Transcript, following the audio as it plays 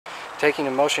taking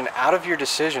emotion out of your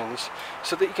decisions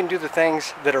so that you can do the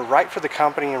things that are right for the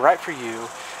company and right for you.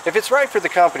 If it's right for the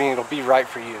company, it'll be right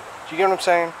for you. Do you get what I'm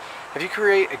saying? If you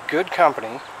create a good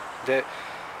company that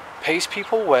pays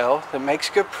people well, that makes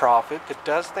good profit, that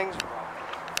does things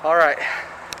right. Alright,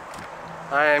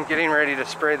 I am getting ready to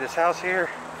spray this house here.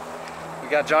 We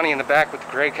got Johnny in the back with the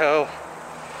Graco,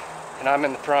 and I'm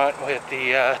in the front with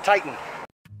the Titan.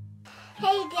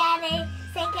 Hey Daddy,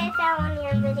 think I saw one of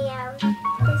your videos.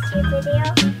 This your video?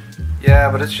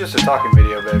 Yeah, but it's just a talking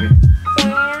video, baby.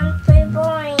 Sounds pretty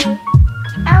boring.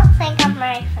 I don't think I'm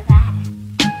ready for that.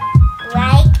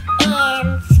 Like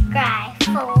and subscribe,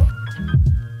 fool.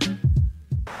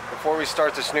 Before we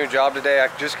start this new job today, I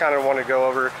just kind of want to go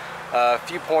over a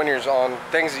few pointers on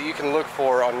things that you can look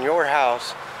for on your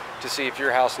house to see if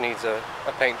your house needs a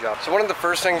paint job. So one of the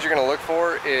first things you're going to look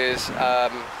for is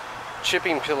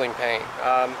chipping, peeling paint.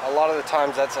 A lot of the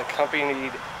times that's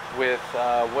accompanied with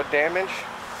wood damage.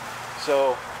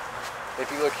 So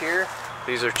if you look here,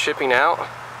 these are chipping out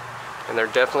and they're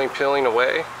definitely peeling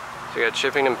away. So you got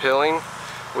chipping and peeling.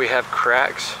 We have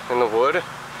cracks in the wood.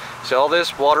 So all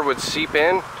this water would seep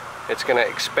in. It's going to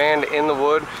expand in the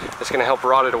wood. It's going to help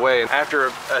rot it away. And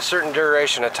after a certain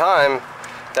duration of time,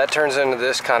 that turns into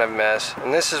this kind of mess.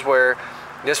 And this is where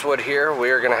this wood here, we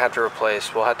are going to have to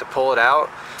replace. We'll have to pull it out.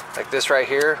 Like this right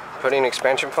here, putting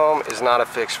expansion foam is not a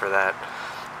fix for that.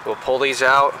 We'll pull these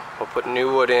out, we'll put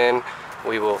new wood in,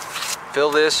 we will fill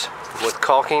this with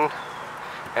caulking,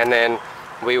 and then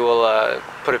we will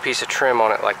put a piece of trim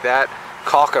on it like that.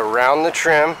 Caulk around the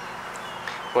trim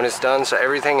when it's done so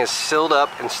everything is sealed up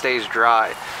and stays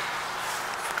dry.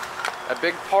 A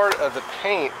big part of the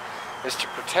paint is to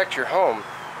protect your home.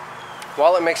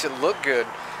 While it makes it look good,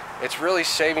 it's really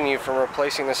saving you from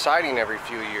replacing the siding every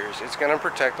few years. It's going to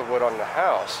protect the wood on the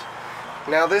house.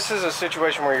 Now this is a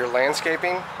situation where your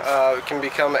landscaping can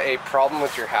become a problem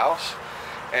with your house.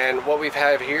 And what we've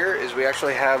have here is we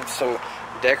actually have some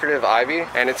decorative ivy,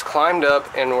 and it's climbed up,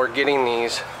 and we're getting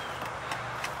these.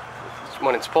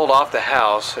 When it's pulled off the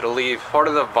house, it'll leave part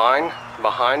of the vine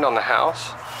behind on the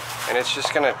house, and it's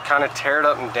just going to kind of tear it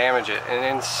up and damage it. And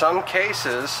in some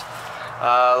cases,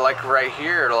 like right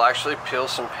here, it'll actually peel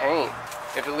some paint.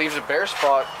 If it leaves a bare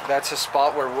spot, that's a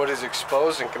spot where wood is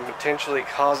exposed and can potentially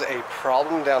cause a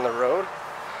problem down the road.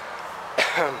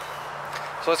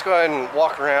 So let's go ahead and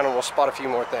walk around and we'll spot a few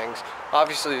more things.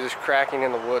 Obviously there's cracking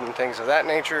in the wood and things of that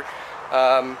nature.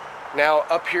 Now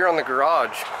up here on the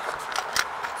garage,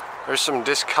 there's some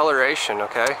discoloration,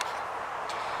 okay?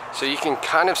 So you can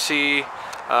kind of see,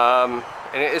 and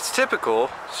it's typical,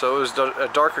 so it was a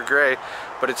darker gray,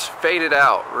 but it's faded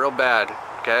out real bad.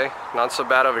 Okay, not so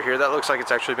bad over here. That looks like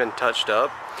it's actually been touched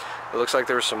up. It looks like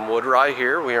there was some wood rot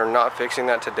here. We are not fixing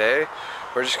that today.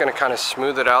 We're just going to kind of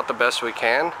smooth it out the best we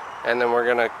can, and then we're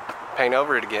going to paint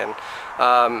over it again.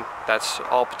 That's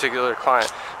all particular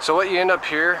client. So what you end up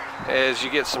here is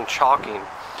you get some chalking,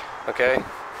 okay?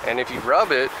 And if you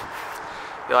rub it,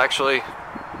 you'll actually,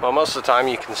 well, most of the time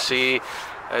you can see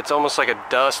it's almost like a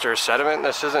dust or a sediment.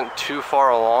 This isn't too far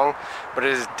along, but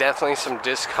it is definitely some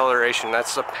discoloration.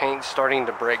 That's the paint starting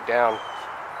to break down.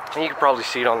 And you can probably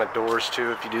see it on the doors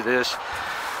too if you do this.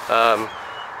 You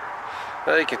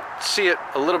can see it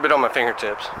a little bit on my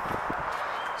fingertips.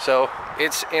 So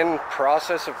it's in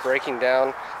process of breaking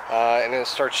down, and then it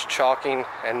starts chalking,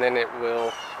 and then it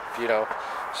will, you know,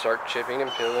 start chipping and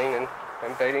peeling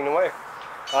and fading away.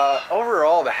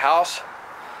 Overall, the house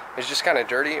is just kind of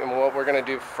dirty, and what we're going to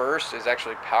do first is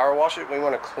actually power wash it. We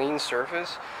want a clean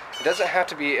surface. It doesn't have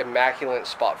to be immaculate,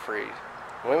 spot free.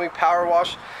 When we power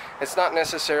wash, it's not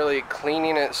necessarily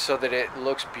cleaning it so that it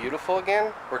looks beautiful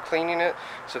again. We're cleaning it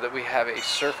so that we have a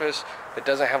surface that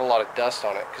doesn't have a lot of dust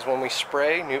on it, because when we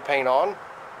spray new paint on,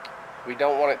 we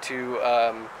don't want it to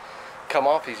come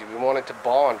off easy. We want it to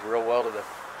bond real well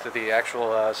to the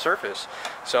actual surface.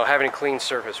 So having a clean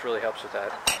surface really helps with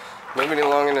that. Moving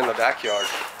along in the backyard.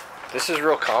 This is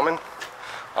real common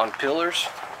on pillars.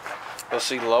 You'll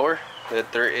see lower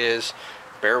that there is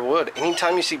bare wood.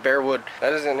 Anytime you see bare wood,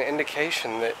 that is an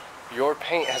indication that your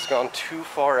paint has gone too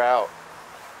far out.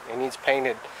 It needs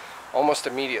painted almost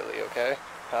immediately, okay?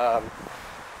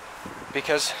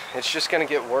 Because it's just going to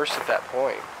get worse at that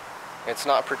point. It's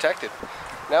not protected.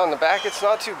 Now in the back, it's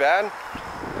not too bad,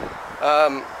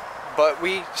 but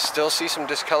we still see some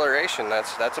discoloration.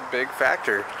 That's a big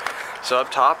factor. So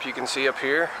up top, you can see up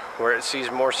here where it sees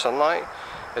more sunlight,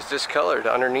 it's discolored.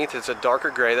 Underneath, it's a darker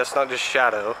gray. That's not just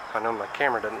shadow. I know my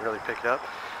camera doesn't really pick it up,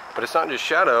 but it's not just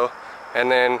shadow. And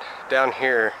then down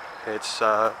here, it's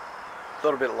a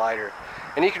little bit lighter.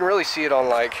 And you can really see it on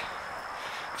like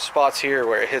spots here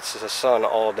where it hits the sun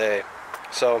all day.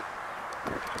 So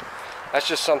that's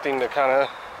just something to kind of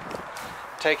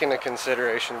take into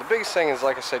consideration. The biggest thing is,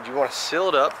 like I said, you want to seal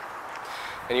it up,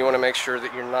 and you want to make sure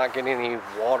that you're not getting any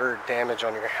water damage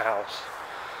on your house.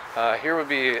 Here would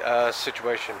be a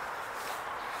situation.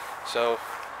 So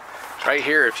right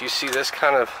here, if you see this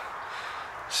kind of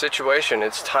situation,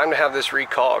 it's time to have this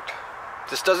recaulked.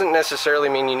 This doesn't necessarily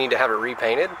mean you need to have it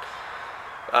repainted.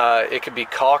 It could be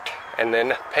caulked and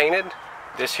then painted.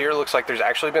 This here looks like there's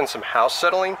actually been some house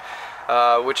settling,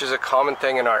 which is a common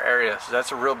thing in our area. So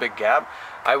that's a real big gap.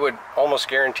 I would almost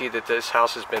guarantee that this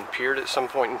house has been piered at some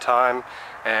point in time,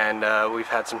 and we've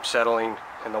had some settling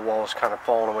and the walls kind of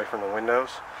falling away from the windows.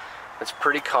 It's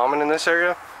pretty common in this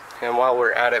area, and while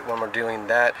we're at it, when we're doing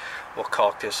that, we'll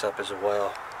caulk this up as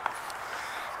well.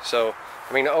 So,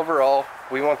 I mean, overall,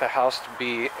 we want the house to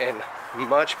be in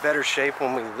much better shape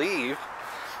when we leave,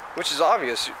 which is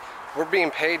obvious. We're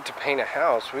being paid to paint a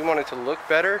house. We want it to look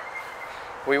better.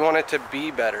 We want it to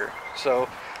be better. So,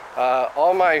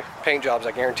 all my paint jobs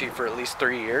I guarantee for at least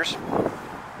 3 years.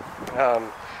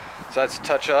 So that's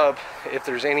touch up. If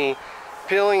there's any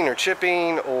peeling or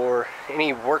chipping or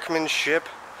any workmanship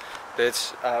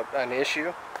that's an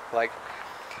issue, like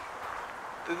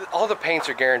all the paints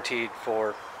are guaranteed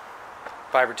for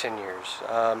 5 or 10 years.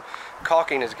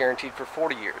 Caulking is guaranteed for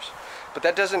 40 years, but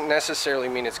that doesn't necessarily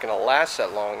mean it's going to last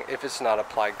that long if it's not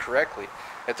applied correctly.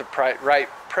 If the right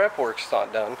prep work's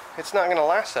not done, it's not going to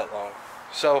last that long.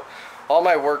 So all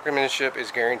my workmanship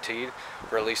is guaranteed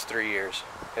for at least 3 years.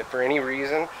 If for any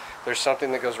reason there's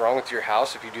something that goes wrong with your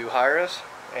house, if you do hire us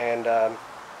and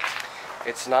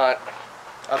it's not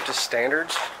up to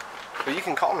standards, but you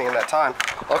can call me in that time.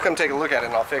 I'll come take a look at it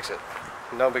and I'll fix it.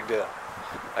 No big deal.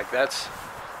 Like, that's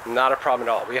not a problem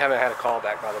at all. We haven't had a call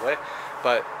back, by the way,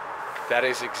 but that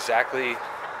is exactly,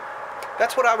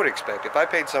 that's what I would expect. If I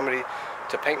paid somebody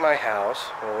to paint my house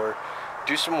or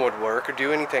do some woodwork or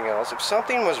do anything else, if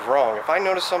something was wrong, if I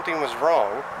noticed something was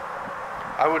wrong,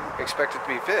 I would expect it to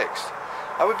be fixed.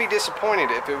 I would be disappointed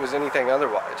if it was anything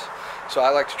otherwise. So I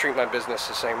like to treat my business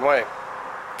the same way.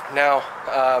 Now,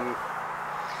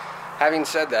 having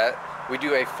said that, we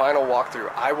do a final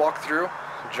walkthrough. I walk through,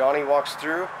 Johnny walks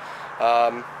through.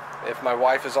 If my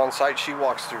wife is on site, she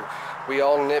walks through. We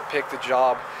all nitpick the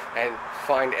job and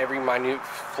find every minute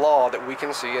flaw that we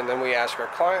can see, and then we ask our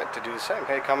client to do the same.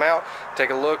 Hey, come out, take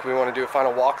a look. We want to do a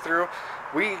final walkthrough.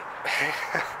 We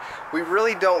we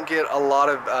really don't get a lot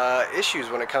of issues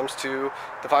when it comes to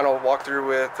the final walkthrough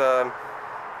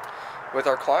with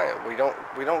our client. We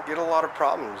don't get a lot of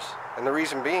problems, and the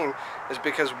reason being is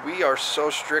because we are so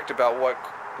strict about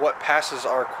what passes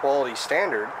our quality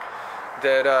standard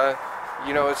that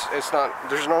you know, it's not,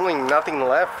 there's normally nothing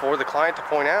left for the client to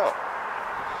point out.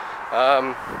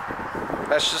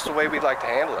 That's just the way we like to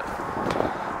handle it.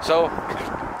 So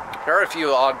there are a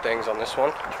few odd things on this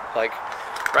one, like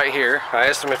right here. I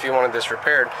asked him if he wanted this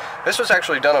repaired. This was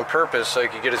actually done on purpose so he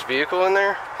could get his vehicle in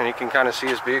there, and you can kind of see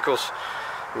his vehicle's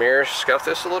mirror scuff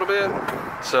this a little bit.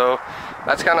 So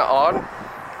that's kind of odd,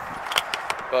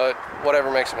 but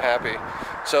whatever makes him happy.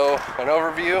 So an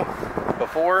overview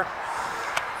before.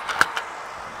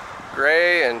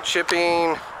 Gray and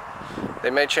chipping. They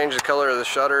may change the color of the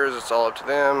shutters, it's all up to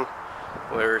them.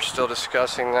 We're still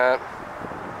discussing that.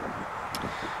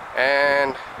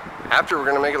 And after, we're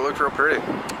gonna make it look real pretty.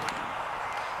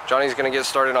 Johnny's gonna get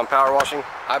started on power washing.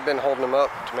 I've been holding him up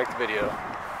to make the video.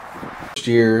 First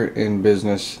year in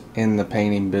business, in the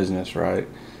painting business, right?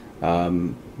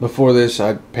 Before this,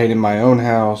 I painted my own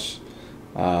house.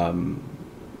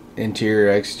 Interior,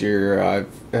 exterior. I've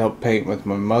helped paint with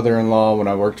my mother-in-law when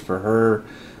I worked for her,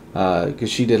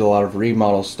 because she did a lot of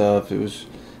remodel stuff. It was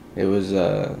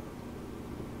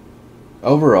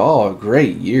overall a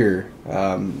great year.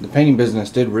 The painting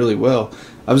business did really well.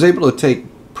 I was able to take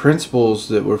principles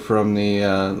that were from the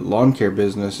lawn care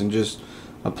business and just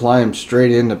apply them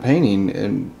straight into painting.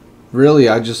 And really,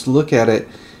 I just look at it,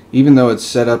 even though it's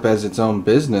set up as its own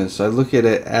business, I look at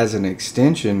it as an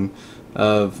extension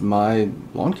of my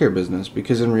lawn care business,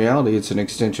 because in reality it's an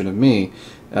extension of me.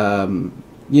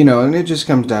 You know, and it just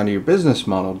comes down to your business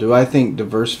model. Do I think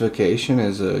diversification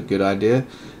is a good idea?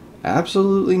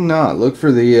 Absolutely not. Look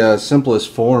for the simplest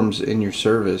forms in your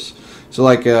service. So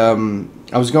like I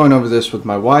was going over this with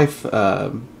my wife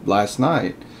last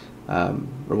night, or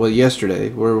well, yesterday.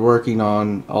 We're working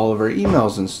on all of our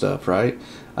emails and stuff, right?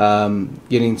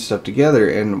 Getting stuff together,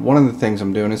 and one of the things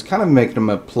I'm doing is kind of making them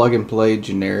a plug and play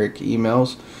generic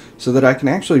emails so that I can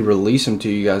actually release them to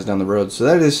you guys down the road. So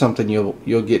that is something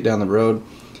you'll get down the road,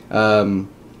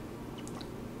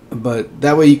 but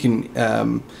that way you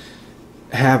can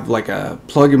have like a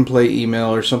plug and play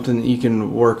email or something that you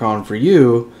can work on for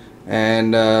you,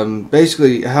 And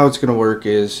basically how it's going to work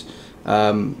is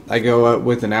I go out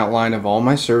with an outline of all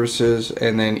my services,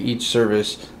 and then each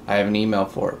service I have an email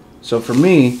for it. So for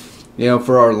me,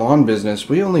 for our lawn business,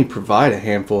 we only provide a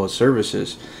handful of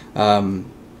services.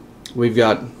 We've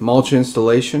got mulch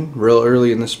installation real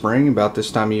early in the spring, about this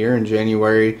time of year in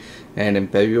January and in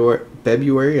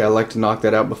February. I like to knock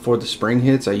that out before the spring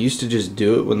hits. I used to just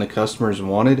do it when the customers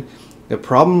wanted. The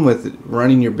problem with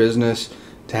running your business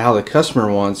to how the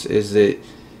customer wants is that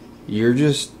you're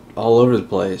just all over the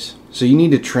place. So you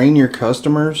need to train your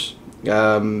customers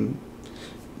that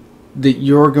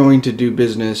you're going to do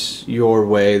business your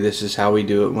way. This is how we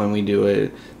do it when we do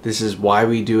it. This is why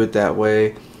we do it that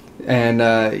way. And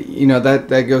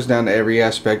that goes down to every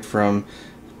aspect, from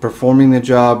performing the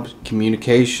job,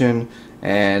 communication,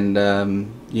 and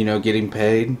getting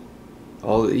paid.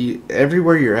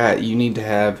 Everywhere you're at, you need to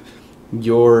have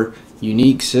your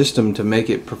unique system to make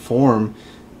it perform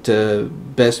to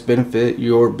best benefit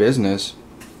your business.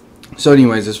 So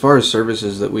anyways, as far as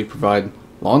services that we provide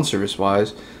lawn service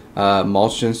wise,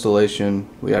 mulch installation,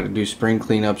 we got to do spring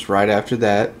cleanups right after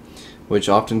that, which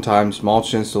oftentimes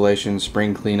mulch installation,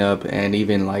 spring cleanup, and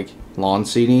even like lawn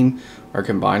seeding are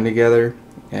combined together.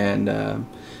 And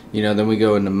then we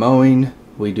go into mowing.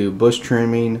 We do bush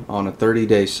trimming on a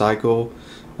 30-day cycle,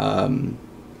 and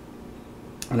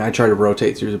I try to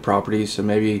rotate through the properties, so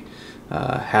maybe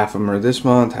half of them are this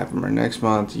month, half of them are next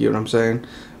month. You know what I'm saying?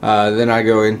 Then I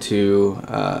go into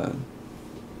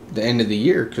the end of the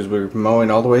year, because we're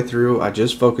mowing all the way through. I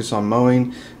just focus on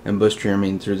mowing and bush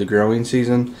trimming through the growing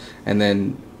season, and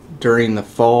then during the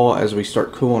fall, as we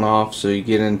start cooling off, so you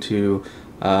get into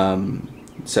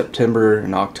September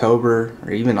and October,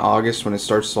 or even August when it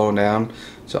starts slowing down.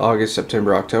 So August,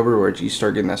 September, October, where you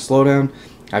start getting that slowdown,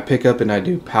 I pick up and I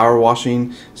do power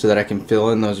washing so that I can fill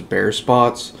in those bare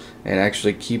spots and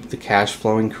actually keep the cash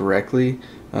flowing correctly.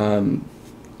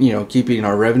 Keeping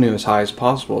our revenue as high as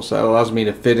possible. So that allows me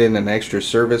to fit in an extra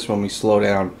service when we slow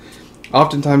down.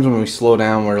 Oftentimes when we slow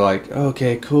down, we're like,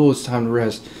 okay, cool, it's time to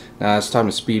rest. Now it's time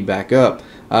to speed back up.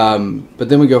 But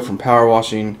then we go from power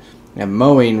washing and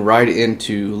mowing right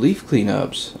into leaf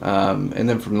cleanups. And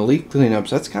then from the leaf cleanups,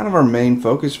 that's kind of our main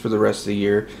focus for the rest of the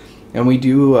year. And we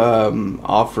do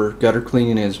offer gutter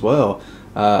cleaning as well.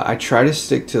 I try to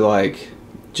stick to like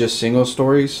just single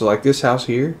stories. So like this house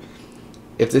here,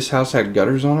 if this house had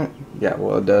gutters on it, yeah,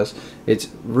 well it does. It's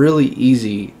really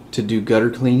easy to do gutter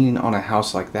cleaning on a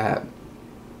house like that.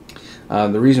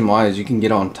 The reason why is you can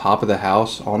get on top of the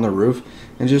house on the roof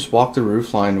and just walk the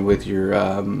roof line with your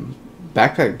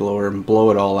backpack blower and blow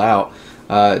it all out.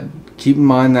 Keep in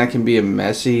mind that can be a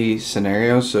messy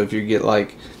scenario, so if you get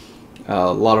like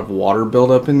a lot of water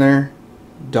buildup in there,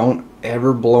 don't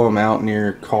ever blow them out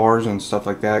near cars and stuff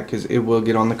like that, because it will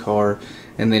get on the car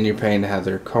and then you're paying to have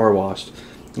their car washed.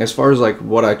 As far as like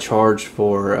what I charge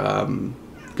for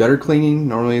gutter cleaning,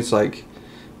 normally it's like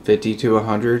 50 to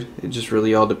 100. It just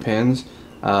really all depends.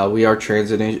 We are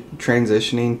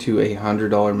transitioning to a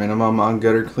 $100 minimum on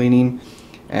gutter cleaning,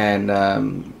 and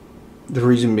the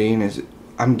reason being is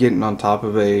I'm getting on top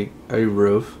of a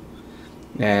roof,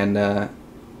 and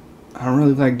I don't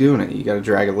really like doing it. You got to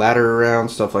drag a ladder around,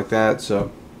 stuff like that. So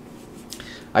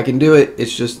I can do it.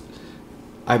 It's just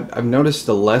I've noticed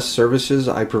the less services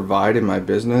I provide in my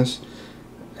business,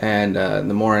 and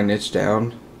the more I niche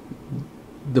down,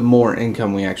 the more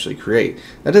income we actually create.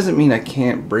 That doesn't mean I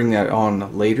can't bring that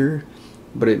on later,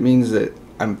 but it means that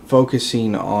I'm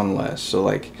focusing on less. So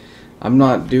like, I'm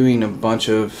not doing a bunch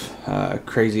of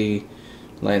crazy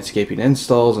landscaping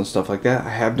installs and stuff like that. I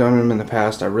have done them in the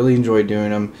past. I really enjoy doing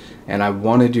them, and I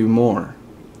want to do more.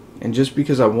 And just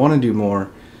because I want to do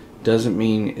more doesn't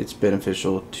mean it's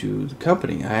beneficial to the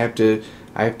company. I have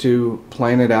to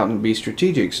plan it out and be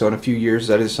strategic. So in a few years,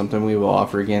 that is something we will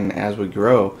offer again as we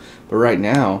grow. But right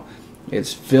now,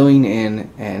 it's filling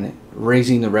in and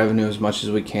raising the revenue as much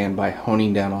as we can by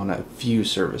honing down on a few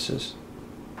services.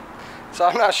 So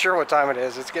I'm not sure what time it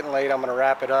is. It's getting late. I'm going to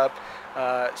wrap it up.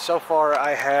 So far,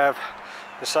 I have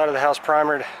the side of the house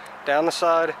primered down the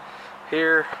side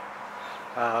here,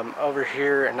 over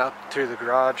here, and up through the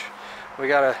garage. We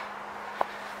got to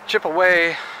chip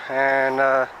away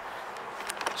and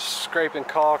scrape and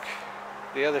caulk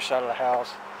the other side of the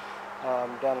house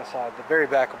down the side. The very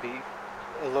back will be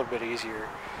a little bit easier.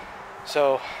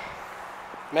 So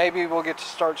maybe we'll get to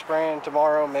start spraying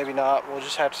tomorrow, maybe not. We'll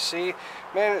just have to see.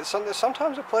 Man,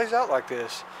 sometimes it plays out like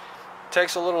this. It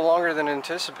takes a little longer than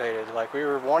anticipated. Like, we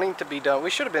were wanting to be done. We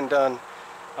should have been done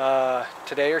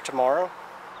today or tomorrow.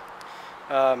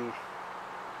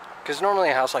 Because normally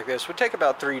a house like this would take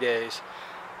about 3 days.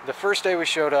 The first day we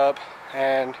showed up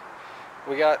and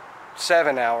we got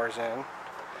 7 hours in,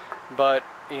 but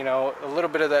you know, a little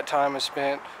bit of that time was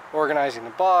spent organizing the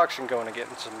box and going and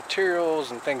getting some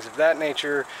materials and things of that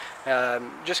nature.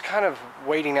 Just kind of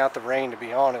waiting out the rain, to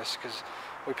be honest, because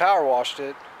we power washed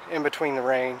it in between the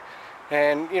rain.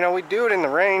 And you know, we do it in the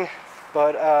rain,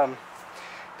 but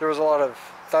there was a lot of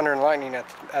thunder and lightning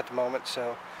at the moment,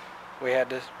 so we had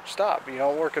to stop. You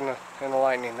don't work in the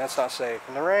lightning, that's not safe.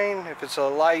 In the rain, if it's a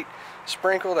light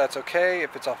sprinkle, that's okay.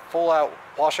 If it's a full out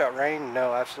washout rain,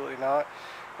 no, absolutely not.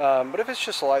 But if it's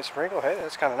just a light sprinkle, hey,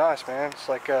 that's kind of nice, man. It's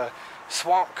like a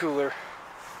swamp cooler.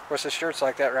 Of course, the shirt's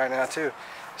like that right now too.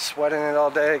 Sweating it all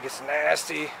day, it gets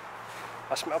nasty.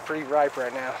 I smell pretty ripe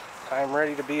right now. I am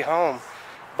ready to be home.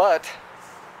 But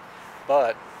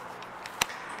the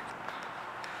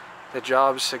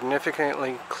job's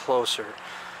significantly closer.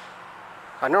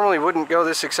 I normally wouldn't go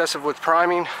this excessive with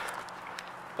priming,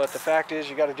 but the fact is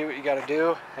you got to do what you got to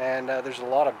do, and there's a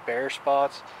lot of bare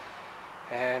spots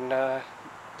and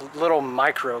little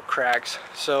micro cracks.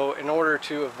 So in order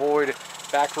to avoid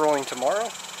back rolling tomorrow,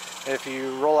 if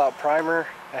you roll out primer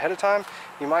ahead of time,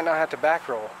 you might not have to back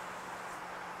roll.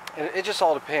 And it just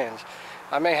all depends.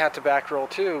 I may have to back roll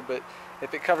too, but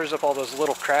if it covers up all those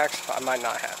little cracks, I might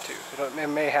not have to. It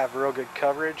may have real good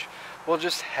coverage. We'll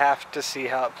just have to see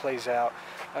how it plays out.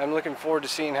 I'm looking forward to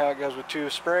seeing how it goes with 2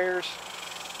 sprayers.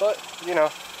 But, you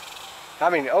know, I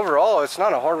mean, overall, it's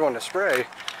not a hard one to spray.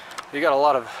 You got a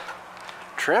lot of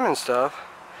trim and stuff,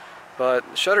 but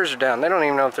the shutters are down. They don't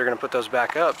even know if they're going to put those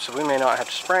back up, so we may not have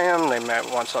to spray them. They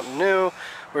might want something new.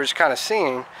 We're just kind of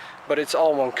seeing, but it's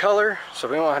all one color, so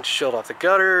we won't have to shield off the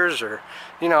gutters, or,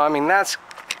 you know, I mean, that's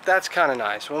kind of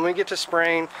nice. When we get to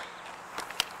spraying,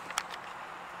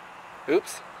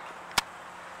 oops,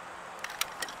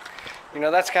 you know,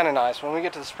 that's kind of nice. When we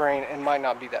get to the spraying, it might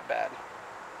not be that bad.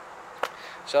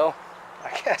 So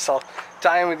I guess I'll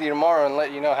tie in with you tomorrow and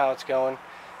let you know how it's going.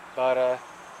 But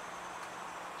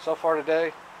so far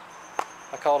today,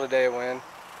 I call today a win.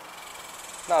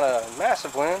 Not a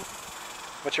massive win,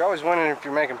 but you're always winning if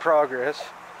you're making progress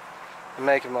and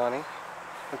making money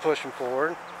and pushing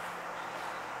forward.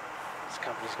 This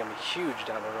company's gonna be huge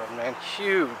down the road, man.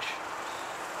 Huge.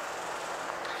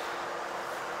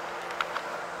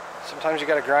 Sometimes you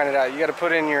gotta grind it out. You gotta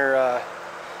put in your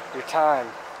time.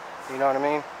 You know what I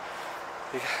mean?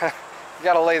 You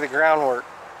gotta lay the groundwork.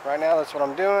 Right now, that's what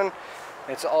I'm doing.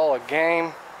 It's all a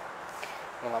game,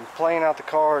 and I'm playing out the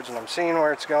cards, and I'm seeing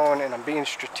where it's going, and I'm being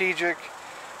strategic,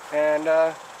 and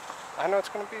I know it's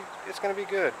gonna be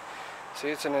good. See,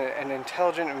 it's an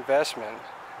intelligent investment.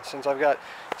 Since I've got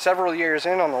several years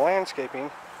in on the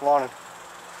landscaping,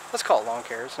 let's call it lawn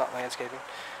care. It's not landscaping.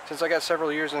 Since I got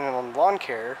several years in on lawn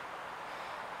care,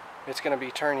 it's going to be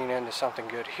turning into something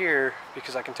good here,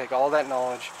 because I can take all that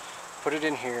knowledge, put it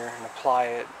in here, and apply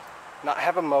it. Not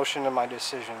have emotion in my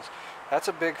decisions. That's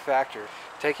a big factor.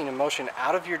 Taking emotion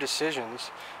out of your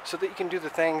decisions so that you can do the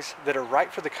things that are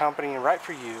right for the company and right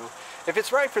for you. If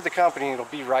it's right for the company, it'll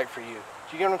be right for you.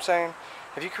 Do you get what I'm saying?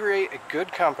 If you create a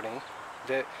good company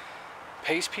that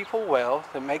pays people well,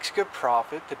 that makes good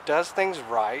profit, that does things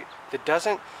right, that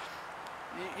doesn't,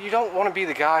 you don't want to be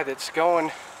the guy that's going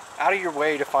out of your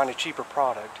way to find a cheaper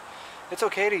product. It's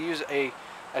okay to use a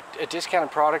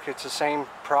discounted product. It's the same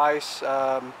price.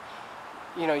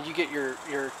 You know, you get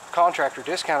your contractor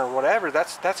discount or whatever.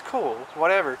 That's cool,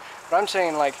 whatever. But I'm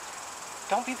saying, like,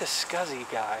 don't be the scuzzy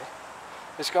guy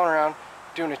that's going around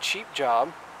doing a cheap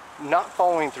job, not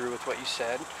following through with what you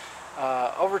said,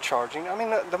 overcharging. I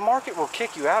mean, the market will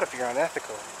kick you out if you're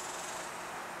unethical.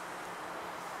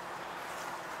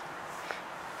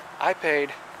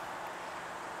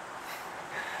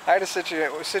 I had a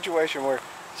situation where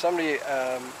somebody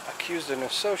accused an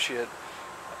associate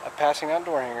of passing out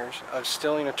door hangers of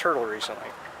stealing a turtle recently.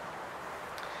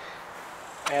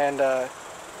 And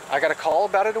I got a call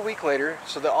about it a week later,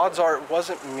 so the odds are it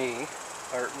wasn't me,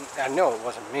 or I know it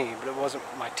wasn't me, but it wasn't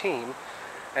my team.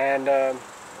 And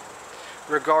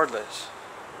regardless,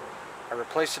 I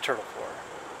replaced the turtle for her.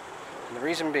 And the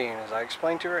reason being is I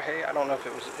explained to her, hey, I don't know if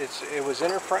it was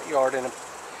in her front yard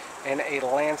in a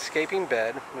landscaping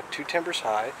bed with 2 timbers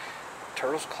high.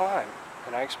 Turtles climb.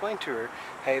 And I explained to her,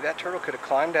 hey, that turtle could have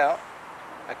climbed out.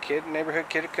 A neighborhood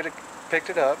kid could have picked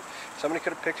it up. Somebody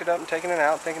could have picked it up and taken it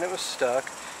out thinking it was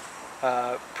stuck.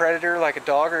 Predator like a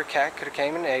dog or a cat could have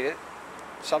came and ate it.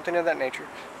 Something of that nature.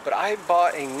 But I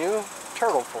bought a new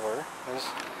turtle for her. It's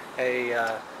a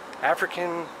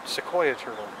African sequoia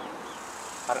turtle.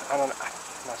 I don't know.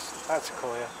 Not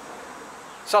sequoia.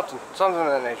 Something of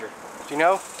that nature. If you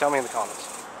know, tell me in the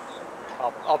comments.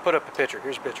 I'll put up a picture.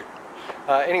 Here's a picture.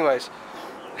 Anyways,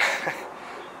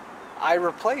 I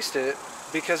replaced it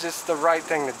because it's the right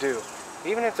thing to do.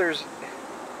 Even if there's,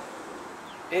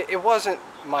 it wasn't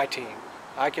my team,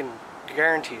 I can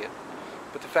guarantee it.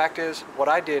 But the fact is, what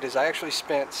I did is I actually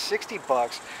spent 60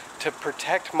 bucks to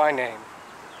protect my name.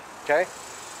 Okay?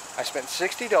 I spent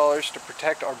 $60 to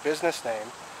protect our business name,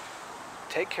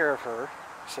 take care of her,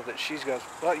 so that she goes,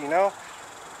 well, you know,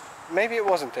 maybe it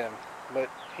wasn't them, but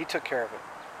he took care of it.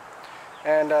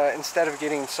 And instead of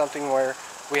getting something where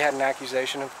we had an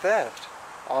accusation of theft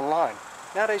online.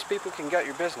 Nowadays people can gut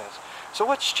your business. So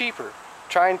what's cheaper?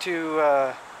 Trying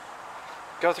to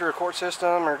go through a court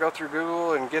system or go through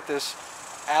Google and get this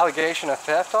allegation of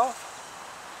theft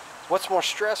off? What's more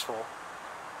stressful?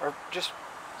 Or just,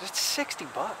 it's 60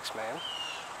 bucks, man.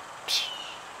 Psh,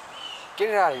 get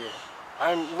it out of here.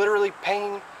 I'm literally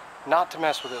paying not to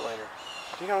mess with it later.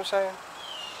 Do you know what I'm saying?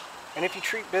 And if you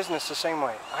treat business the same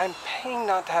way, I'm paying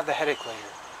not to have the headache later.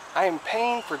 I am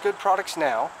paying for good products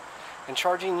now and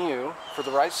charging you for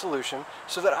the right solution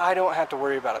so that I don't have to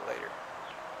worry about it later.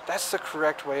 That's the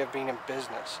correct way of being in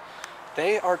business.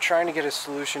 They are trying to get a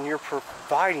solution, you're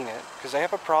providing it because they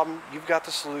have a problem, you've got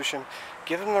the solution.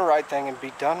 Give them the right thing and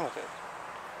be done with it.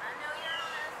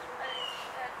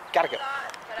 Gotta go.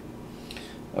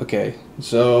 Okay,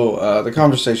 so the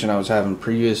conversation I was having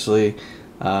previously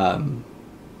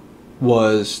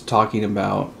was talking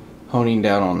about honing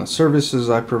down on the services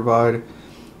I provide,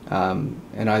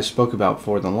 and I spoke about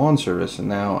for the lawn service. And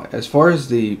now, as far as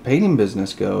the painting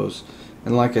business goes,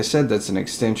 and like I said, that's an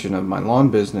extension of my lawn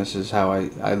business, is how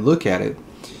I look at it.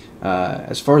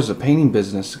 As far as the painting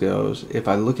business goes, if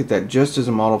I look at that just as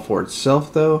a model for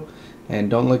itself, though, and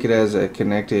don't look at it as a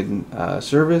connected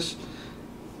service,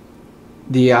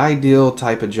 the ideal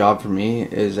type of job for me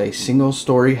is a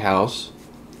single-story house.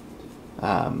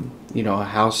 You know, a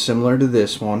house similar to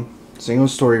this one,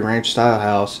 single-story ranch-style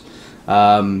house.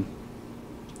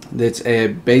 That's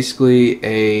basically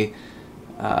a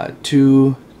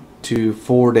 2 to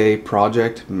 4 day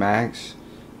project max.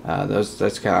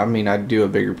 That's kind of, I mean, I'd do a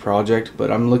bigger project, but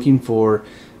I'm looking for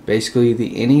basically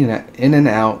the in and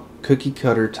out cookie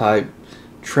cutter type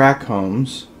track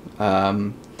homes,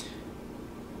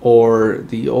 or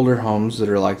the older homes that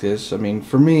are like this. I mean,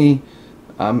 for me,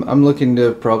 I'm looking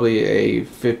to probably a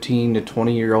 15 to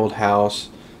 20 year old house,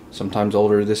 sometimes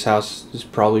older. This house is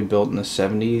probably built in the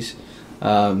 70s.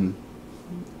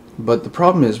 But the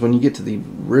problem is, when you get to the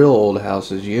real old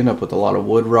houses, you end up with a lot of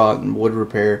wood rot and wood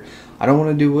repair. I don't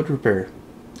want to do wood repair.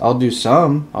 I'll do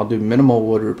minimal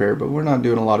wood repair, but we're not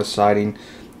doing a lot of siding.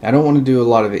 I don't want to do a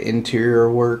lot of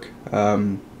interior work.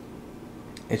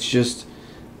 It's just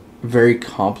very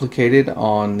complicated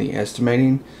on the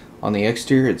estimating. On the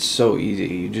exterior, it's so easy.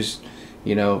 You just,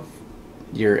 you know,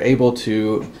 you're able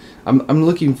to, I'm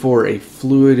looking for a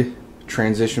fluid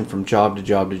transition from job to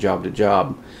job to job to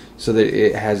job, so that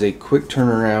it has a quick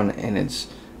turnaround and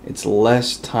it's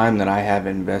less time that I have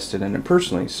invested in it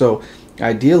personally. So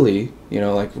ideally, you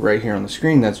know, like right here on the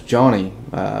screen, that's Johnny.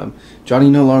 Johnny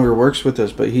no longer works with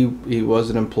us, but he was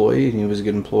an employee, and he was a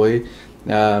good employee.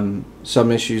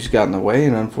 Some issues got in the way,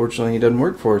 and unfortunately he doesn't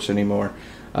work for us anymore.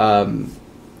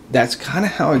 That's kind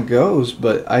of how it goes,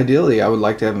 but ideally I would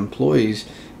like to have employees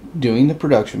doing the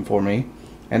production for me,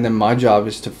 and then my job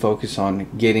is to focus on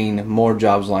getting more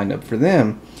jobs lined up for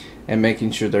them and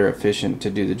making sure they're efficient to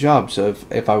do the job. So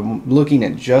if I'm looking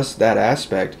at just that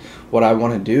aspect, what I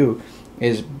want to do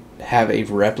is have a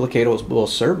replicatable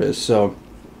service. So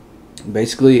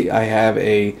basically I have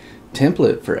a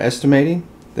template for estimating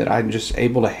that I'm just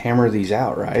able to hammer these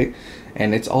out, right?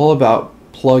 And it's all about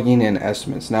plugging in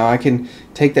estimates. Now I can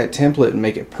take that template and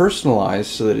make it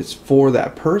personalized so that it's for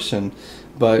that person,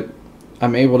 but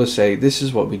I'm able to say, this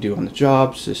is what we do on the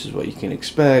jobs, this is what you can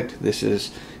expect, this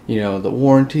is, you know, the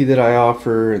warranty that I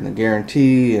offer and the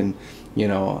guarantee, and, you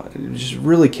know, just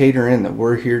really cater in that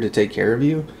we're here to take care of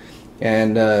you.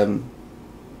 And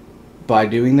by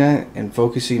doing that and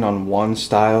focusing on one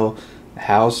style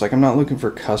house, like I'm not looking for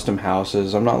custom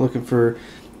houses, I'm not looking for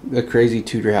the crazy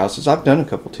Tudor houses. I've done a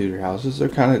couple Tudor houses.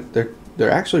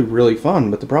 They're actually really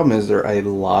fun, but the problem is they're a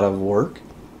lot of work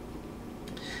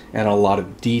and a lot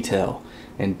of detail,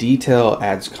 and detail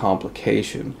adds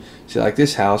complication. See, like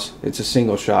this house, it's a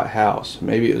single shot house.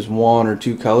 Maybe it was 1 or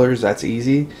 2 colors, that's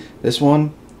easy. This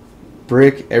one,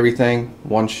 brick, everything,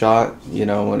 one shot. You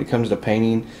know, when it comes to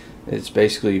painting, it's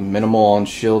basically minimal on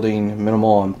shielding,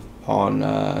 minimal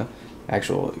on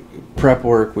actual prep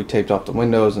work. We taped off the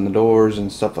windows and the doors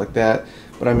and stuff like that.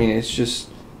 But I mean, it's just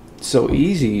so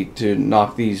easy to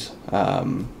knock these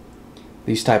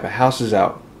type of houses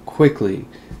out quickly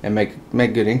and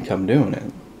make good income doing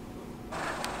it.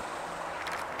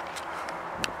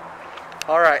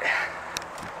 All right,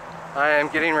 I am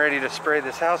getting ready to spray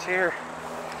this house here.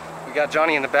 We got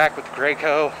Johnny in the back with the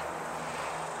Graco,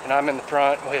 and I'm in the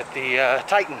front with the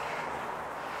Titan.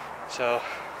 So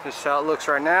this is how it looks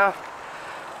right now.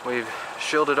 We've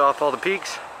shielded off all the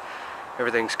peaks.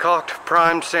 Everything's caulked,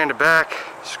 primed, sanded back,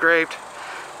 scraped.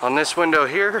 On this window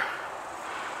here,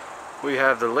 we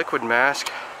have the liquid mask,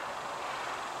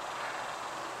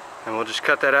 and we'll just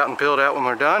cut that out and peel it out when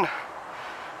we're done.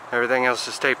 Everything else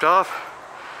is taped off.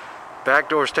 Back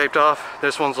door's taped off.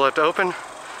 This one's left open,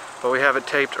 but we have it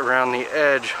taped around the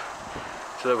edge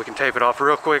so that we can tape it off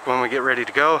real quick when we get ready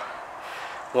to go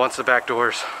once the back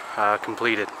door's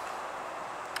completed.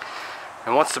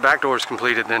 And once the back door is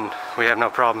completed, then we have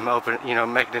no problem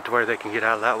making it to where they can get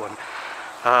out of that one.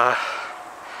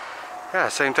 Yeah,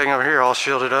 same thing over here, all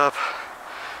shielded up,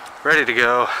 ready to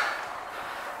go.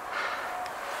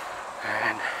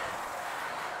 And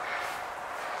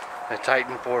the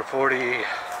Titan 440.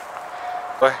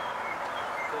 What?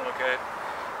 Feeling okay.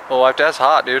 Well, wife, that's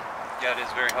hot, dude. Yeah, it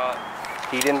is very hot.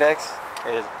 Heat index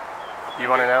is, you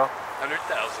want to know?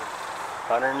 100,000.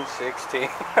 116.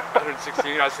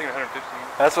 116, I was thinking 115.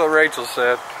 That's what Rachel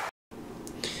said.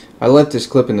 I left this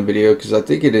clip in the video because I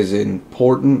think it is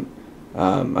important.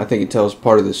 I think it tells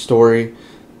part of the story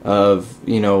of,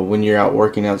 when you're out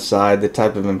working outside, the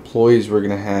type of employees we're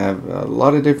going to have, a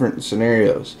lot of different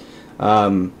scenarios.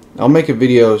 I'll make a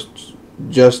video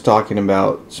just talking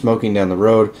about smoking down the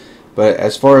road, but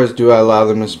as far as do I allow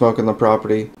them to smoke on the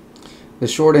property, the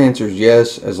short answer is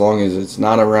yes, as long as it's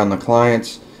not around the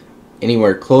clients,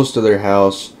 anywhere close to their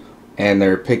house, and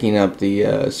they're picking up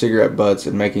the cigarette butts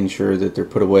and making sure that they're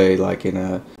put away like in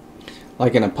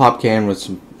a pop can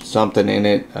with something in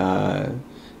it,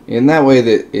 in that way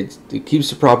that it keeps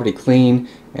the property clean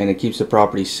and it keeps the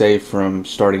property safe from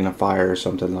starting a fire or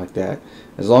something like that.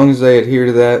 As long as they adhere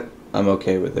to that, I'm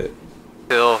okay with it.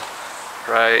 Still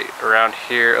right around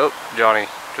here. Oh, Johnny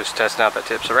just testing out that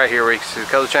tip. So right here where you can see the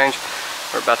color change,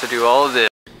 we're about to do all of this.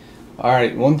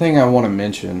 Alright, one thing I want to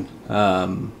mention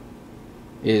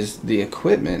is the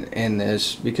equipment in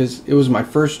this, because it was my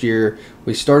first year.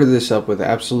 We started this up with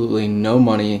absolutely no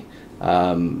money.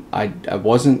 I'm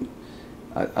kind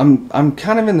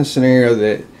of in the scenario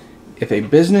that if a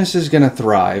business is going to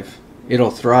thrive, it'll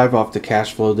thrive off the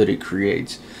cash flow that it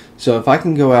creates. So if I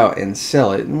can go out and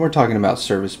sell it, and we're talking about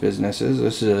service businesses,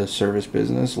 this is a service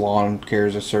business, lawn care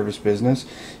is a service business,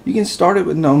 you can start it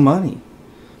with no money.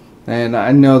 And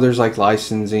I know there's like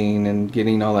licensing and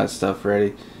getting all that stuff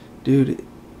ready. Dude,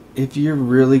 if you're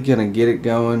really going to get it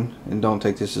going, and don't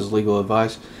take this as legal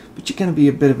advice, but you're going to be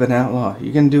a bit of an outlaw.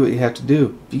 You're going to do what you have to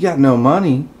do. If you got no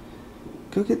money,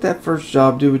 go get that first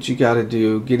job, do what you got to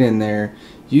do, get in there.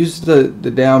 Use the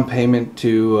down payment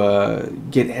to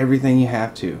get everything you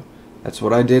have to. That's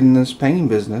what I did in this painting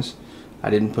business.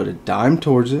 I didn't put a dime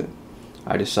towards it.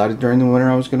 I decided during the winter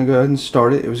I was going to go ahead and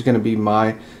start it. It was going to be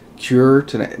my cure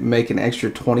to make an extra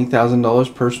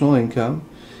 $20,000 personal income,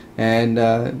 and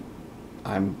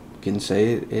I can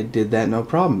say it did that no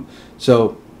problem.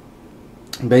 So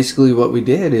basically what we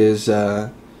did is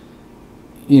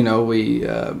we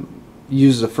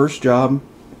used the first job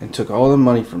and took all the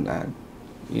money from that,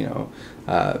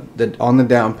 on the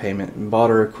down payment, and bought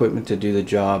our equipment to do the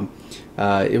job.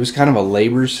 It was kind of a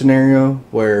labor scenario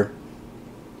where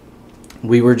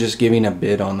we were just giving a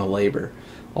bid on the labor.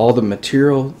 All the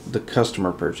material the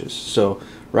customer purchased. So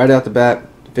right out the bat,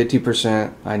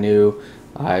 50%, I knew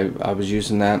I was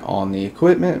using that on the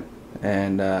equipment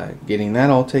and getting that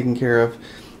all taken care of.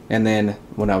 And then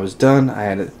when I was done, I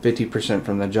had 50%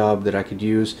 from the job that I could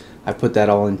use. I put that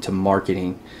all into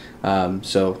marketing.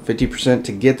 So 50%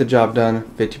 to get the job done,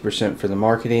 50% for the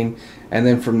marketing, and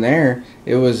then from there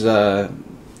it was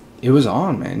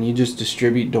on, man. You just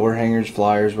distribute door hangers,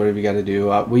 flyers, whatever you got to do.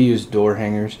 We used door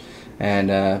hangers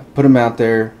and put them out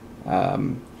there.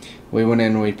 We went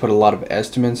in and we put a lot of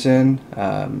estimates in.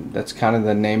 That's kind of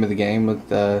the name of the game with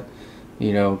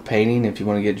painting. If you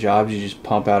want to get jobs, you just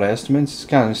pump out estimates. It's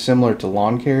kind of similar to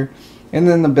lawn care. And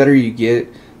then the better you get,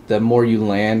 the more you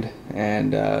land,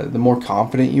 and the more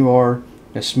confident you are,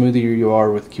 the smoother you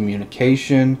are with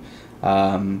communication,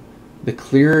 the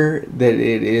clearer that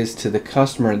it is to the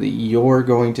customer that you're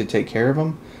going to take care of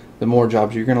them, the more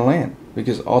jobs you're going to land.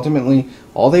 Because ultimately,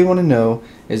 all they want to know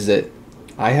is that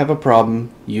I have a problem,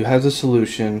 you have the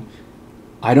solution,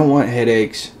 I don't want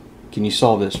headaches, can you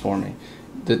solve this for me?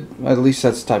 At least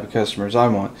that's the type of customers I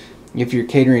want. If you're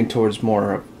catering towards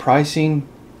more pricing,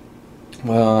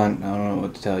 well, I don't know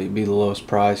what to tell you. Be the lowest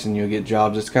price and you'll get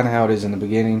jobs. That's kind of how it is in the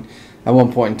beginning. At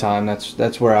one point in time,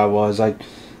 that's where I was. I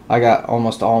got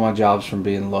almost all my jobs from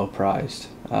being low priced.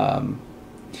 But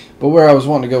where I was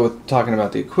wanting to go with talking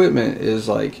about the equipment is,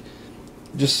 like,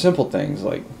 just simple things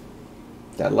like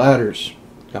that ladder's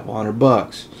a couple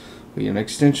 $100. We get an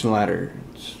extension ladder,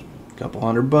 it's a couple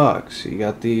 $100. You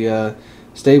got the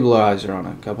stabilizer on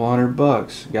it, a couple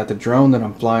 $100. You got the drone that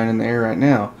I'm flying in the air right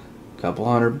now, a couple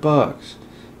 $100.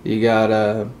 You got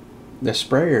the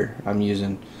sprayer I'm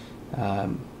using. I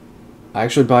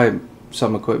actually buy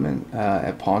some equipment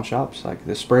at pawn shops. Like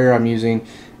the sprayer I'm using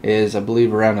is, I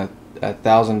believe, around a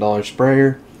 $1,000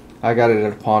 sprayer. I got it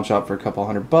at a pawn shop for a couple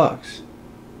 $100.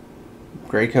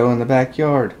 Graco in the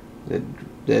backyard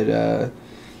that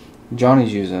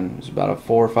Johnny's using. It's about a $400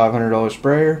 or $500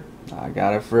 sprayer. I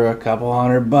got it for a couple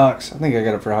 $100. I think I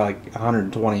got it for like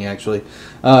 120 actually.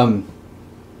 But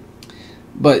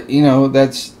you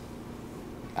know,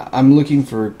 I'm looking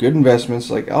for good investments.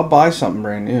 Like I'll buy something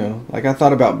brand new. Like I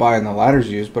thought about buying the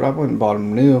ladders used, but I wouldn't bought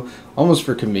them new, almost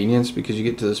for convenience, because you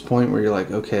get to this point where you're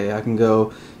like, okay, I can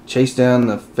go chase down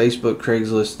the Facebook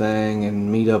Craigslist thing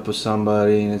and meet up with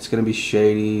somebody, and it's gonna be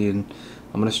shady, and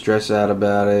I'm gonna stress out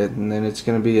about it, and then it's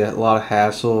gonna be a lot of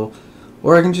hassle.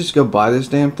 Or I can just go buy this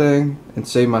damn thing and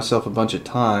save myself a bunch of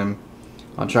time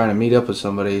on trying to meet up with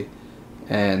somebody,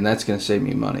 and that's gonna save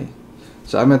me money.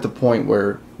 So I'm at the point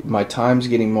where my time's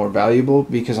getting more valuable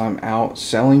because I'm out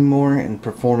selling more and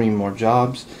performing more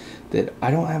jobs, that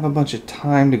I don't have a bunch of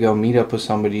time to go meet up with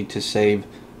somebody to save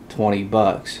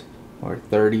 $20 or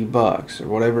 $30 or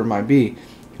whatever it might be.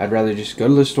 I'd rather just go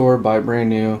to the store, buy it brand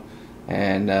new,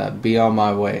 and be on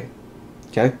my way.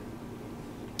 Okay?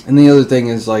 And the other thing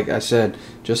is, like I said,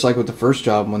 just like with the first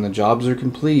job, when the jobs are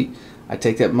complete, I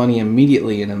take that money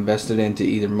immediately and invest it into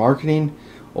either marketing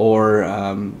or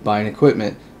buying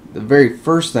equipment. The very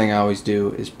first thing I always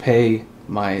do is pay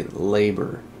my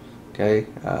labor. Okay,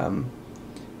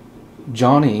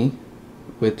 Johnny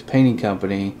with the painting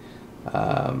company,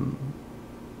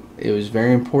 it was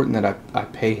very important that I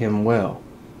pay him well.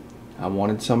 I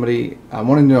wanted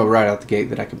to know right out the gate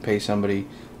that I could pay somebody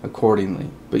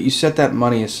accordingly. But you set that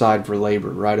money aside for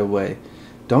labor right away.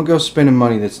 Don't go spending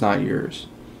money that's not yours.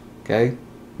 Okay?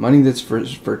 Money that's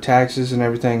for taxes and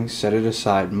everything, set it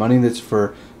aside. Money that's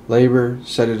for labor,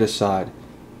 set it aside.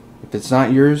 If it's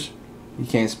not yours, you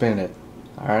can't spend it.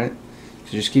 Alright?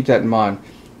 So just keep that in mind.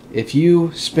 If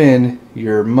you spend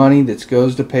your money that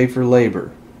goes to pay for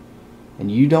labor,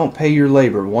 and you don't pay your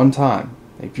labor one time,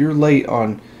 if you're late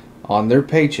on their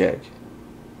paycheck,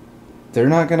 they're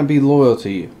not going to be loyal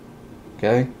to you.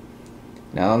 Okay?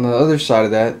 Now on the other side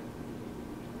of that,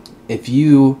 if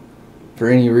you for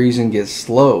any reason get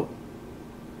slow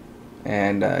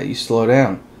and you slow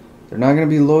down, they're not going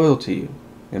to be loyal to you.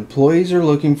 Employees are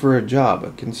looking for a job,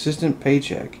 a consistent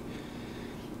paycheck.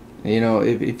 You know,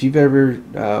 if you've ever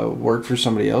worked for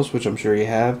somebody else, which I'm sure you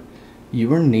have,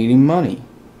 you are needing money.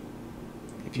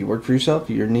 If you work for yourself,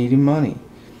 you're needing money.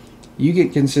 You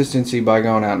get consistency by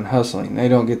going out and hustling. They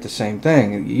don't get the same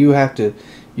thing. You have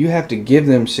to give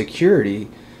them security,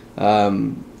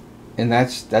 and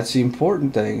that's the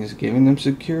important thing, is giving them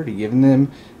security, giving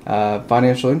them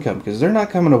financial income, because they're not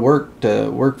coming to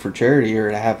work for charity or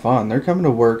to have fun. They're coming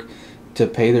to work to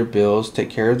pay their bills, take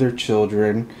care of their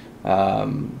children,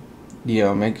 you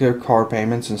know, make their car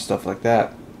payments and stuff like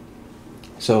that.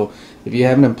 So if you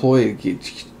have an employee,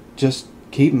 just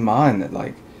keep in mind that,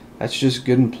 like, that's just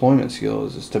good employment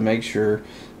skills, is to make sure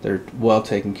they're well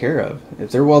taken care of.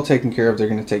 If they're well taken care of, they're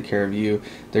going to take care of you.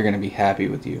 They're going to be happy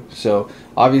with you. So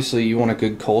obviously you want a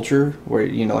good culture where,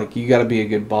 you know, like, you got to be a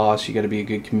good boss. You got to be a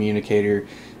good communicator.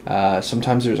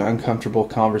 Sometimes there's uncomfortable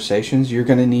conversations you're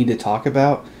going to need to talk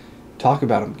about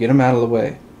them. Get them out of the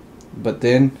way. But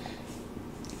then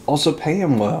also pay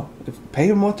them well. Pay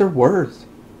them what they're worth.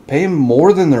 Pay them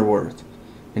more than they're worth.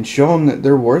 And show them that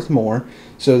they're worth more,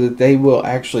 so that they will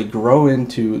actually grow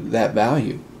into that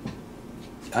value.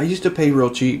 I used to pay real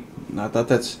cheap, and I thought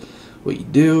that's what you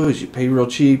do, is you pay real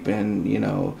cheap, and, you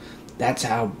know, that's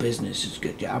how business is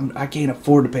good. I can't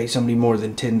afford to pay somebody more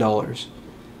than $10.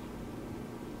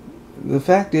 The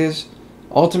fact is,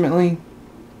 ultimately,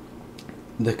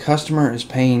 the customer is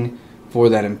paying for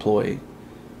that employee.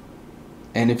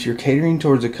 And if you're catering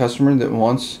towards a customer that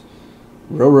wants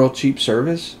real cheap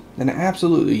service, then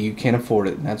absolutely you can't afford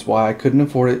it. And that's why I couldn't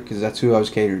afford it, because that's who I was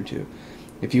catering to.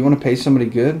 If you want to pay somebody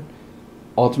good,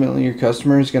 ultimately your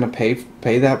customer is going to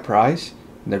pay that price.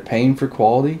 They're paying for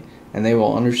quality, and they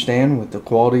will understand with the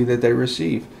quality that they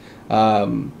receive.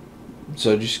 So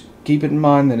just keep it in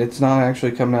mind that it's not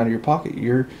actually coming out of your pocket.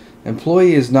 Your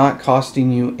employee is not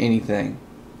costing you anything.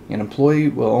 An employee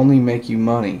will only make you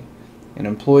money. An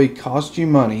employee costs you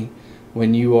money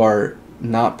when you are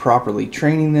not properly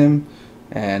training them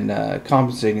and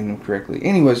compensating them correctly.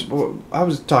 Anyways, I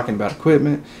was talking about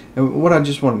equipment, and what I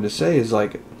just wanted to say is,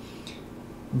 like,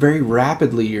 very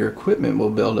rapidly your equipment will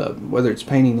build up, whether it's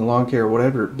painting, the lawn care,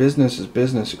 whatever. Business is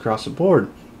business across the board.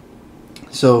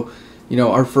 So, you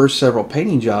know, our first several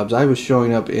painting jobs, I was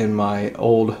showing up in my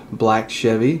old black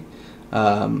Chevy.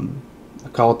 I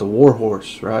call it the War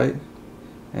Horse, right?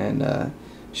 And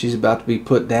she's about to be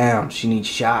put down. She needs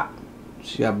shot.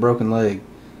 She got a broken leg.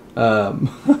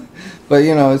 But,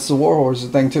 you know, it's the War Horse. The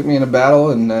thing took me in a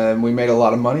battle, and we made a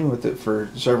lot of money with it for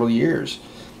several years.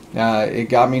 It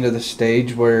got me to the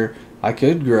stage where I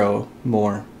could grow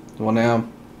more. Well, now,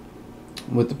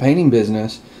 with the painting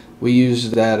business, we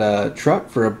used that truck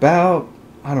for about,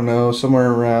 I don't know,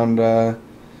 somewhere around the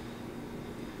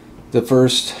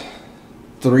first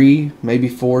 3, maybe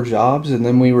 4 jobs, and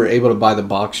then we were able to buy the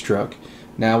box truck.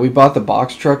 Now, we bought the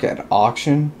box truck at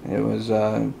auction. It was,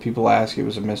 people ask, it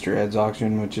was a Mr. Ed's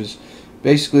auction, which is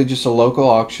basically just a local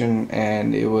auction,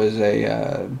 and it was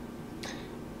a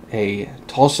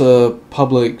Tulsa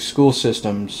Public School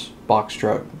Systems box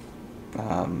truck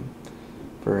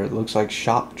for, it looks like,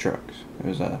 shop trucks. It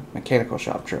was a mechanical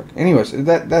shop truck. Anyways,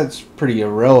 that's pretty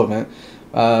irrelevant.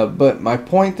 But my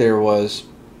point there was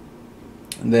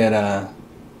that,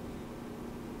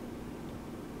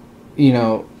 you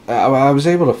know, I was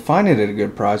able to find it at a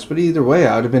good price, but either way,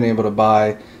 I would have been able to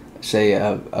buy, say,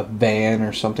 a van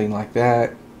or something like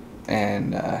that,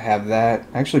 and have that.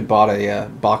 I actually bought a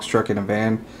box truck and a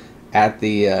van at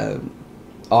the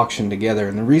auction together,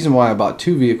 and the reason why I bought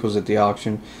 2 vehicles at the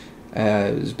auction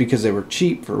is because they were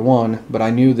cheap, for one, but I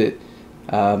knew that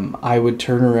I would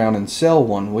turn around and sell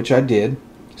one, which I did.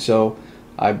 So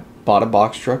I bought a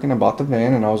box truck and I bought the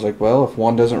van, and I was like, well, if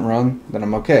one doesn't run, then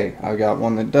I'm okay. I got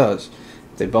one that does.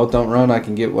 If they both don't run, I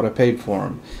can get what I paid for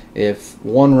them. If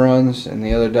one runs and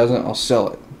the other doesn't, I'll sell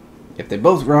it. If they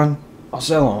both run, I'll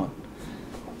sell one.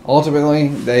 Ultimately,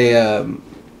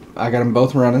 I got them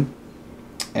both running,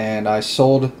 and I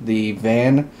sold the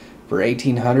van for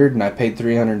 $1,800, and I paid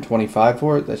 $325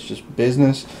 for it. That's just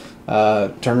business.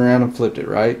 Turned around and flipped it,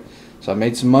 right? So I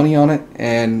made some money on it,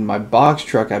 and my box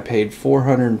truck, I paid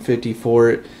 $450 for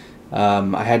it.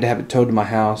 I had to have it towed to my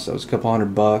house. That was a couple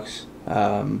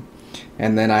 $100.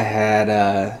 And then I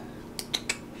had,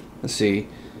 let's see,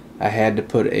 I had to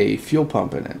put a fuel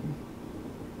pump in it.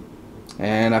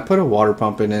 And I put a water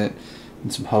pump in it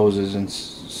and some hoses and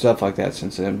stuff like that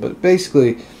since then. But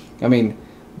basically, I mean,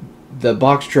 the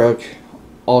box truck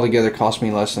altogether cost me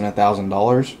less than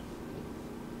 $1,000.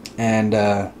 And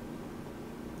I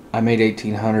made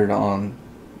 $1,800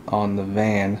 on the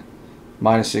van.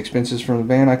 Minus the expenses from the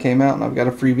van, I came out and I've got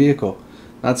a free vehicle.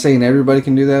 Not saying everybody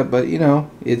can do that, but you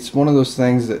know, it's one of those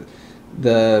things that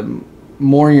the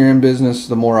more you're in business,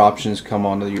 the more options come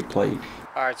onto your plate.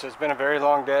 Alright, so it's been a very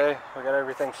long day. We got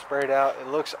everything sprayed out. It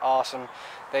looks awesome.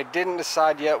 They didn't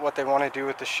decide yet what they want to do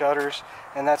with the shutters,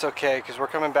 and that's okay because we're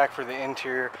coming back for the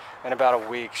interior in about a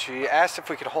week. She asked if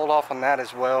we could hold off on that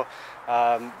as well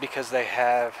because they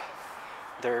have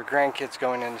their grandkids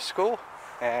going into school,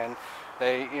 and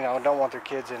they, you know, don't want their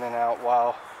kids in and out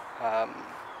while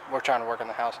we're trying to work on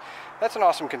the house. That's an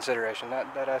awesome consideration.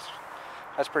 That's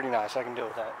pretty nice. I can deal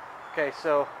with that. Okay,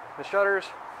 so the shutters,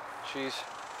 she's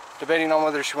debating on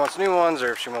whether she wants new ones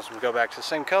or if she wants them to go back to the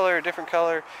same color, a different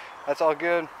color. That's all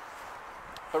good.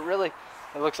 But really,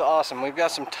 it looks awesome. We've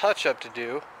got some touch-up to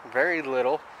do. Very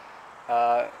little.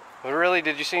 But really,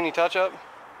 did you see any touch-up? No,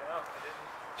 I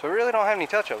didn't. So we really don't have any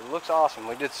touch-up. It looks awesome.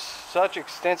 We did such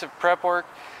extensive prep work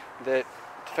that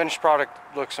the finished product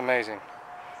looks amazing.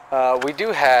 We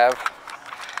do have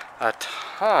a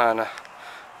ton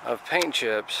of paint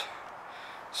chips,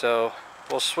 so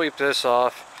we'll sweep this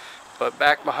off. But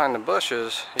back behind the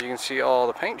bushes, you can see all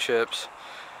the paint chips.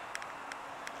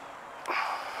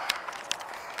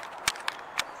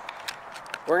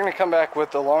 We're going to come back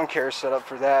with the lawn care setup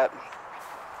for that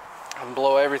and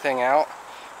blow everything out,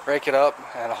 rake it up,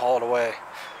 and haul it away.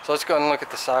 So let's go ahead and look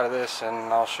at the side of this, and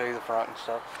I'll show you the front and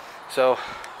stuff. So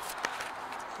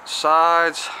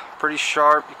sides pretty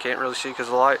sharp, you can't really see because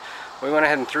of the light. We went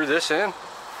ahead and threw this in.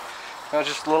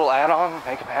 Just a little add-on,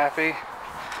 make them happy.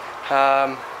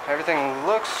 Everything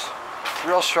looks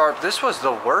real sharp. This was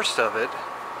the worst of it,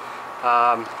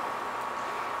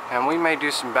 and we may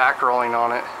do some back rolling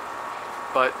on it,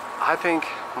 but I think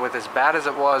with as bad as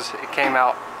it was, it came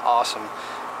out awesome.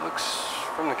 Looks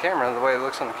from the camera, the way it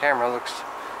looks on the camera, looks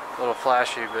a little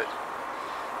flashy, but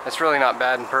it's really not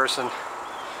bad in person.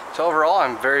 So overall,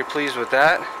 I'm very pleased with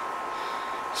that.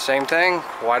 Same thing,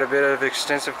 quite a bit of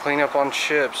extensive cleanup on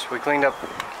chips. We cleaned up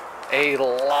a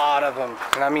lot of them,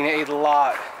 and I mean a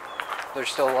lot. There's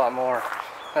still a lot more.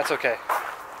 That's okay.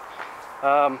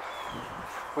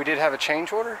 We did have a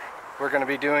change order. We're going to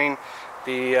be doing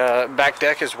the back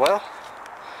deck as well.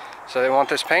 So they want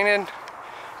this painted.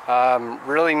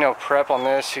 Really no prep on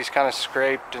this. He's kind of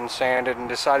scraped and sanded and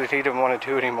decided he didn't want to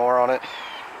do any more on it.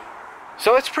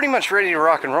 So it's pretty much ready to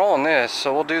rock and roll on this.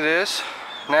 So we'll do this.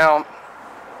 Now,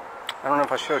 I don't know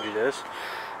if I showed you this,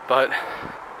 but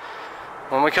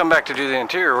when we come back to do the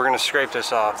interior, we're going to scrape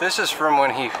this off. This is from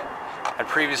when he had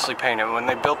previously painted. When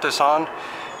they built this on,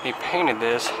 he painted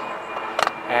this,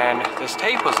 and this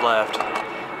tape was left.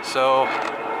 So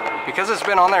because it's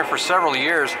been on there for several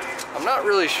years, I'm not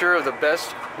really sure of the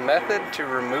best method to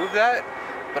remove that,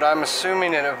 but I'm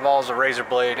assuming it involves a razor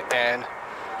blade and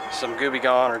some Gooby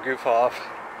Gone or Goof Off.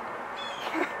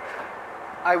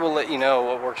 I will let you know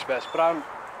what works best, but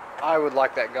I would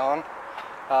like that gone.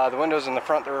 The windows in the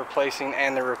front they're replacing,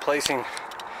 and they're replacing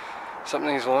some of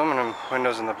these aluminum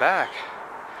windows in the back.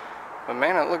 But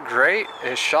man, it looked great.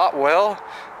 It shot well.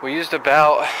 We used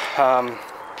about,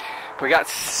 we got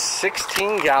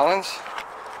 16 gallons.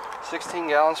 16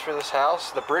 gallons for this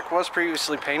house. The brick was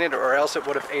previously painted, or else it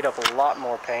would have ate up a lot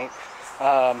more paint.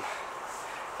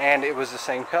 And it was the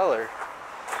same color.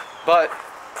 But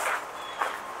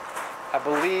I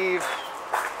believe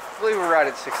we're right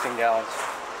at 16 gallons.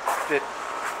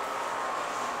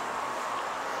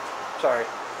 Sorry,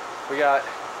 we got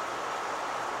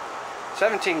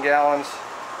 17 gallons,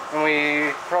 and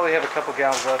we probably have a couple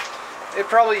gallons left. It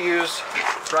probably used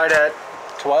right at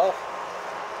 12.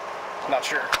 Not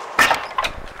sure.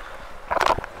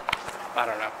 I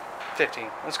don't know. 15.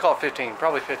 Let's call it 15.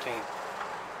 Probably 15.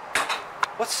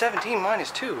 What's 17 minus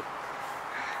 2?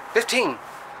 15. All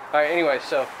right. Anyway,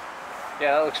 so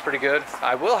yeah, that looks pretty good.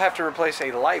 I will have to replace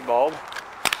a light bulb.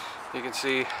 You can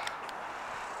see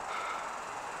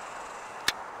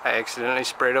I accidentally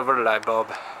sprayed over the light bulb.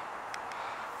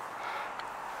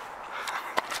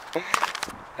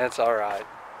 That's alright.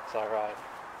 It's alright.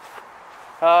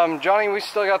 Johnny, we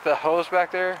still got the hose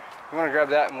back there. You want to grab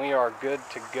that and we are good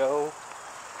to go.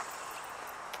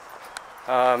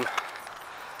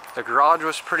 The garage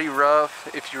was pretty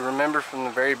rough. If you remember from the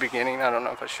very beginning, I don't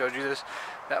know if I showed you this,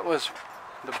 that was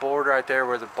the board right there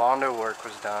where the Bondo work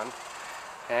was done.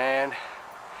 And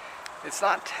it's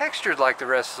not textured like the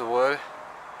rest of the wood.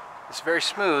 It's very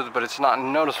smooth, but it's not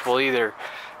noticeable either.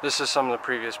 This is some of the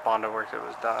previous Bondo work that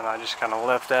was done. I just kind of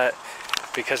left that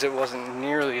because it wasn't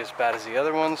nearly as bad as the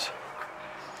other ones.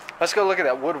 Let's go look at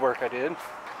that woodwork I did.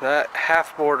 That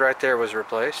half board right there was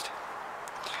replaced.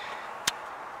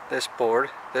 This board,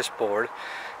 this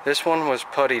one was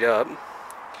puttied up.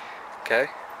 Okay.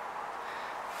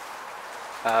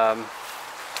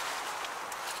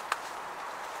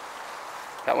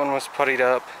 That one was puttied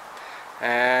up,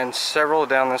 and several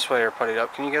down this way are puttied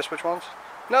up. Can you guess which ones?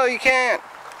 No, you can't,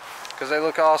 because they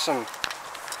look awesome.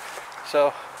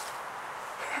 So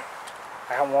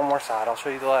I got one more side. I'll show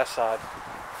you the last side.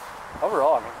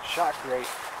 Overall, I mean, it shot great.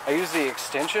 I used the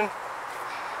extension.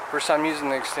 First time using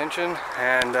the extension,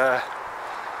 and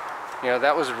you know,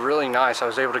 that was really nice. I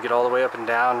was able to get all the way up and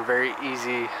down, very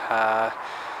easy.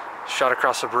 Shot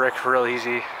across the brick real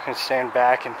easy, and stand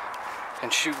back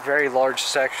and shoot very large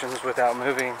sections without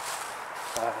moving.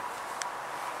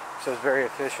 So it's very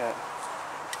efficient.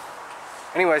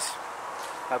 Anyways,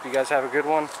 I hope you guys have a good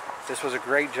one. This was a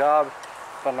great job,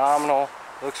 phenomenal,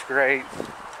 looks great.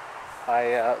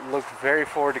 I look very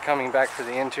forward to coming back for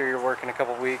the interior work in a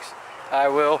couple weeks. I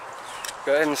will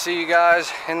go ahead and see you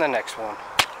guys in the next one.